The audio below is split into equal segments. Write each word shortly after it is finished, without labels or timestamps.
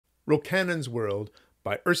Rocannon's World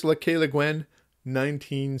by Ursula K. Le Guin,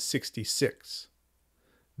 1966.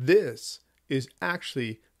 This is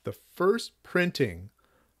actually the first printing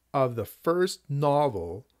of the first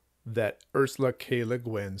novel that Ursula K. Le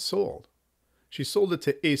Guin sold. She sold it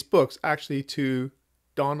to Ace Books, actually to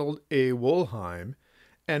Donald A. Wollheim,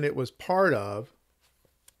 and it was part of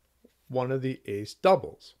one of the Ace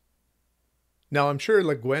doubles. Now, I'm sure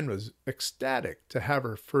Le Guin was ecstatic to have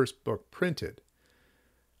her first book printed.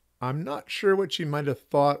 I'm not sure what she might have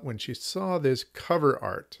thought when she saw this cover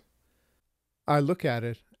art. I look at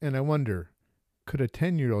it and I wonder, could a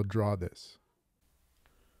 10-year-old draw this?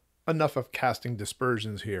 Enough of casting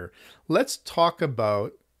dispersions here. Let's talk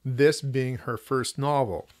about this being her first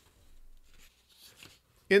novel.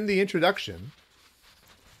 In the introduction,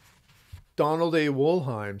 Donald A.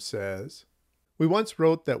 Wollheim says, "We once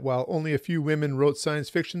wrote that while only a few women wrote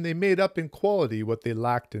science fiction, they made up in quality what they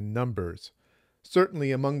lacked in numbers.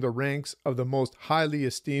 Certainly among the ranks of the most highly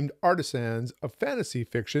esteemed artisans of fantasy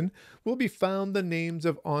fiction will be found the names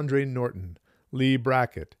of Andre Norton, Lee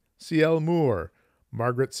Brackett, C.L. Moore,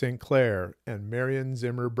 Margaret St. Clair, and Marion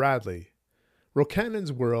Zimmer Bradley.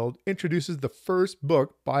 Rocannon's World introduces the first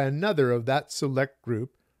book by another of that select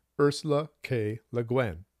group, Ursula K. Le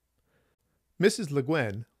Guin. Mrs. Le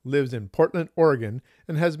Guin lives in Portland, Oregon,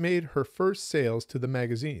 and has made her first sales to the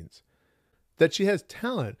magazines. That she has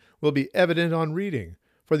talent will be evident on reading,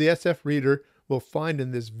 for the SF reader will find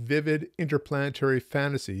in this vivid interplanetary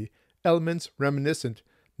fantasy elements reminiscent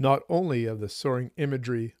not only of the soaring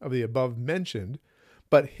imagery of the above-mentioned,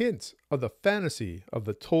 but hints of the fantasy of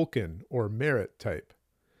the Tolkien or Merritt type.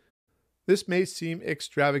 This may seem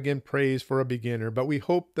extravagant praise for a beginner, but we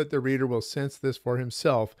hope that the reader will sense this for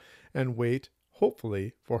himself and wait,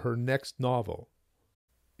 hopefully, for her next novel."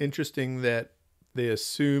 Interesting that they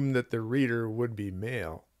assume that the reader would be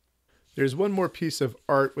male. There's one more piece of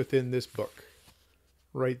art within this book,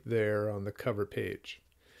 right there on the cover page.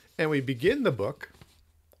 And we begin the book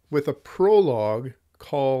with a prologue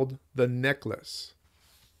called The Necklace.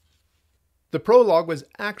 The prologue was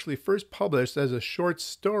actually first published as a short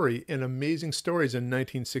story in Amazing Stories in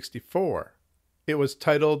 1964. It was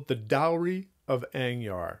titled The Dowry of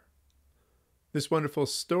Angyar. This wonderful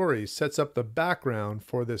story sets up the background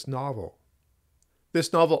for this novel.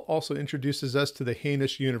 This novel also introduces us to the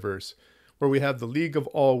Hainish universe, where we have the League of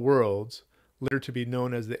All Worlds, later to be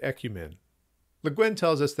known as the Ecumen. Le Guin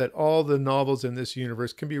tells us that all the novels in this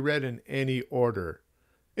universe can be read in any order.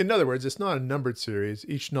 In other words, it's not a numbered series.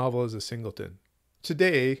 Each novel is a singleton.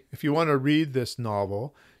 Today, if you want to read this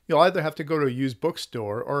novel, you'll either have to go to a used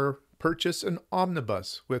bookstore or purchase an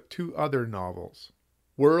omnibus with two other novels.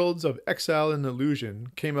 Worlds of Exile and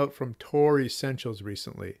Illusion came out from Tor Essentials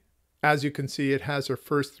recently. As you can see, it has her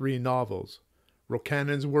first three novels: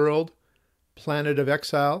 Rocannon's World, Planet of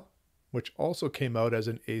Exile, which also came out as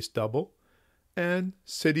an Ace double, and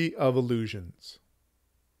City of Illusions.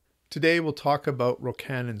 Today we'll talk about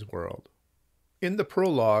Rocannon's World. In the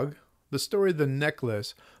prologue, the story The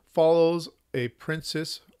Necklace follows a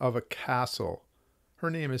princess of a castle. Her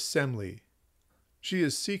name is Semele. She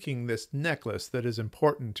is seeking this necklace that is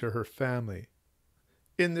important to her family.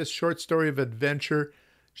 In this short story of adventure,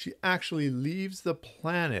 she actually leaves the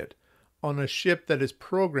planet on a ship that is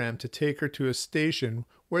programmed to take her to a station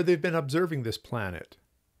where they've been observing this planet.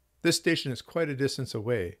 This station is quite a distance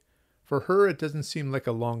away. For her, it doesn't seem like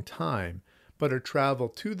a long time, but her travel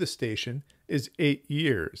to the station is 8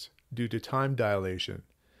 years due to time dilation.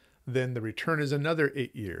 Then the return is another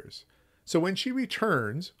 8 years. So when she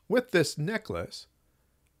returns with this necklace,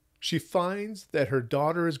 she finds that her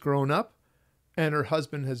daughter is grown up and her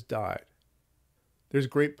husband has died. There's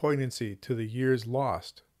great poignancy to the years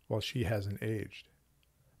lost while she hasn't aged.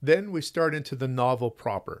 Then we start into the novel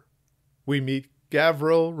proper. We meet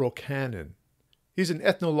Gavril Rocannon. He's an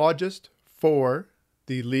ethnologist for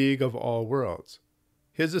the League of All Worlds.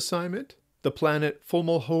 His assignment? The planet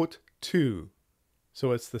Fomalhaut II.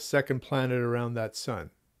 So it's the second planet around that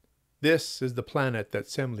sun. This is the planet that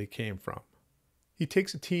Semele came from. He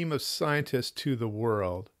takes a team of scientists to the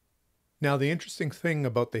world. Now, the interesting thing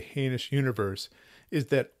about the Hainish universe is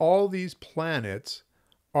that all these planets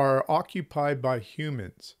are occupied by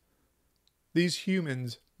humans. These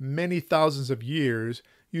humans, many thousands of years,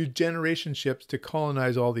 used generation ships to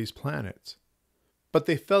colonize all these planets. But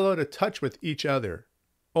they fell out of touch with each other.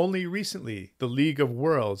 Only recently, the League of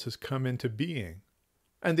Worlds has come into being.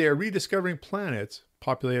 And they are rediscovering planets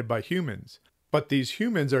populated by humans. But these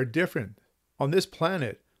humans are different. On this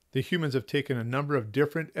planet, the humans have taken a number of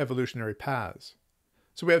different evolutionary paths.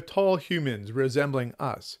 So we have tall humans resembling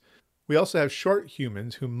us. We also have short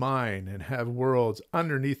humans who mine and have worlds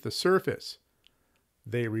underneath the surface.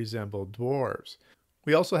 They resemble dwarves.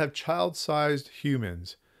 We also have child-sized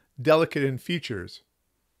humans, delicate in features,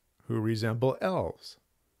 who resemble elves.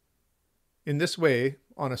 In this way,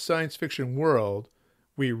 on a science fiction world,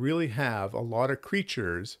 we really have a lot of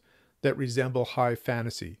creatures that resemble high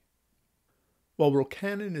fantasy. While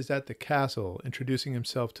Rocannon is at the castle introducing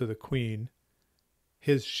himself to the Queen,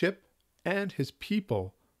 his ship and his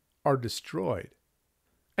people are destroyed.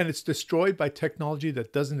 And it's destroyed by technology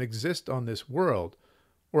that doesn't exist on this world,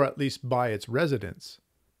 or at least by its residents.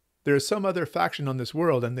 There is some other faction on this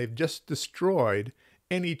world, and they've just destroyed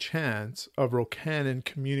any chance of Rocannon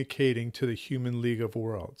communicating to the Human League of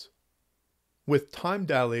Worlds. With time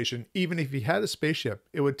dilation, even if he had a spaceship,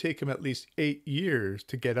 it would take him at least 8 years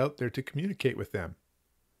to get out there to communicate with them.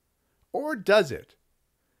 Or does it?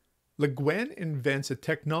 Le Guin invents a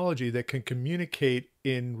technology that can communicate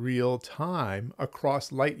in real time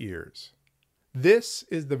across light years. This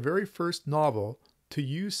is the very first novel to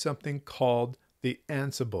use something called the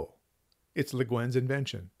Ansible. It's Le Guin's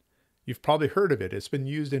invention. You've probably heard of it. It's been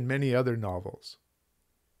used in many other novels.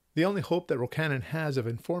 The only hope that Rocannon has of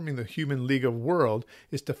informing the Human League of World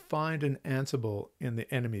is to find an Ansible in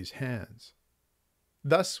the enemy's hands.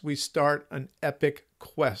 Thus, we start an epic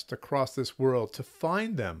quest across this world to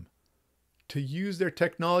find them, to use their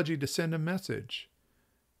technology to send a message,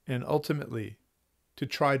 and ultimately, to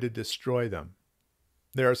try to destroy them.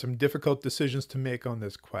 There are some difficult decisions to make on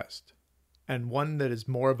this quest, and one that is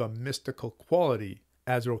more of a mystical quality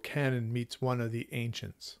as Rocannon meets one of the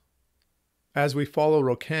ancients. As we follow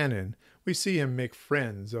Rocannon, we see him make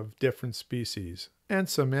friends of different species and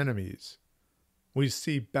some enemies. We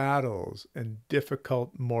see battles and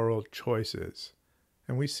difficult moral choices,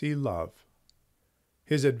 and we see love.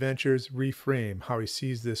 His adventures reframe how he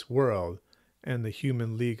sees this world and the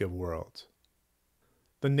Human League of Worlds.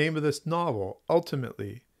 The name of this novel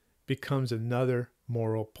ultimately becomes another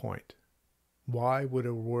moral point. Why would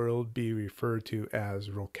a world be referred to as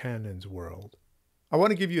Rocannon's world? I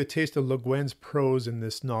want to give you a taste of Le Guin's prose in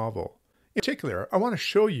this novel. In particular, I want to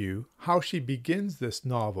show you how she begins this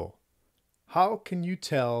novel. How can you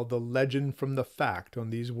tell the legend from the fact on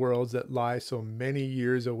these worlds that lie so many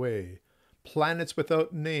years away? Planets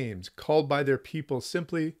without names, called by their people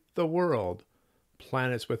simply the world.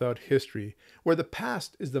 Planets without history, where the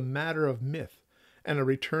past is the matter of myth, and a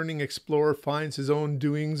returning explorer finds his own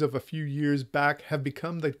doings of a few years back have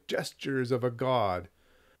become the gestures of a god.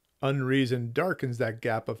 Unreason darkens that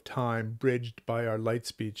gap of time bridged by our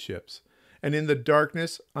lightspeed ships, and in the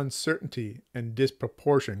darkness, uncertainty and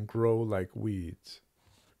disproportion grow like weeds.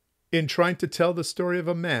 In trying to tell the story of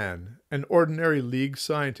a man, an ordinary League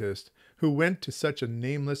scientist, who went to such a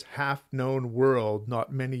nameless, half-known world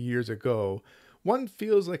not many years ago, one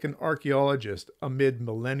feels like an archaeologist amid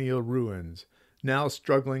millennial ruins, now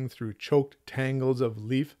struggling through choked tangles of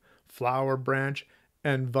leaf, flower branch,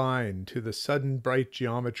 and vine to the sudden bright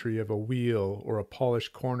geometry of a wheel or a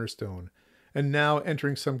polished cornerstone, and now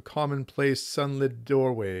entering some commonplace sunlit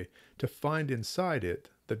doorway to find inside it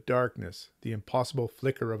the darkness, the impossible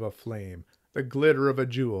flicker of a flame, the glitter of a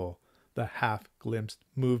jewel, the half-glimpsed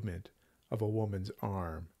movement of a woman's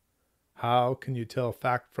arm. How can you tell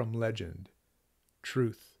fact from legend,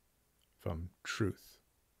 truth from truth?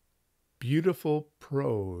 Beautiful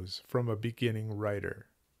prose from a beginning writer.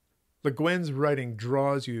 Le Guin's writing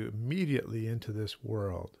draws you immediately into this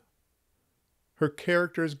world. Her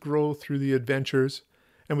characters grow through the adventures,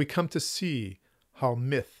 and we come to see how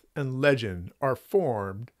myth and legend are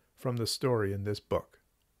formed from the story in this book.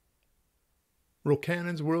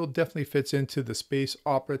 Rocannon's world definitely fits into the space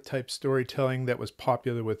opera type storytelling that was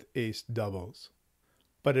popular with ace doubles,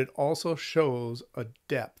 but it also shows a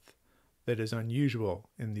depth that is unusual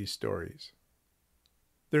in these stories.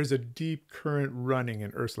 There's a deep current running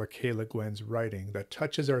in Ursula K. Le Guin's writing that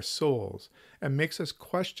touches our souls and makes us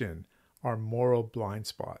question our moral blind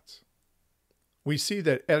spots. We see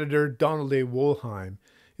that editor Donald A. Wollheim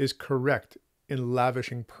is correct in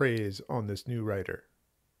lavishing praise on this new writer.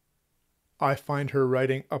 I find her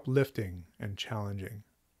writing uplifting and challenging.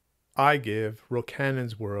 I give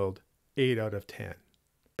Rocannon's World 8 out of 10.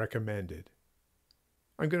 Recommended.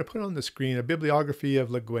 I'm going to put on the screen a bibliography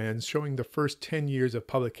of Le Guin's showing the first 10 years of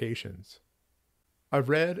publications. I've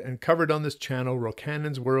read and covered on this channel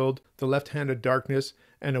Rocannon's World, The Left-Handed Darkness,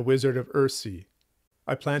 and A Wizard of Earthsea.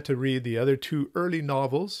 I plan to read the other 2 early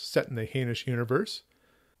novels set in the Hainish universe,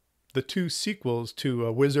 the 2 sequels to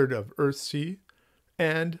A Wizard of Earthsea,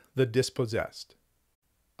 and The Dispossessed.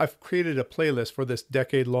 I've created a playlist for this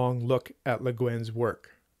decade-long look at Le Guin's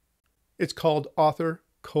work. It's called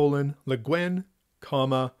Author:Le Guin,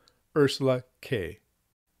 Ursula K.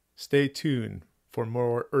 Stay tuned for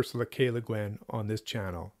more Ursula K. Le Guin on this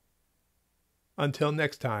channel. Until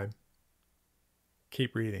next time,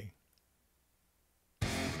 keep reading.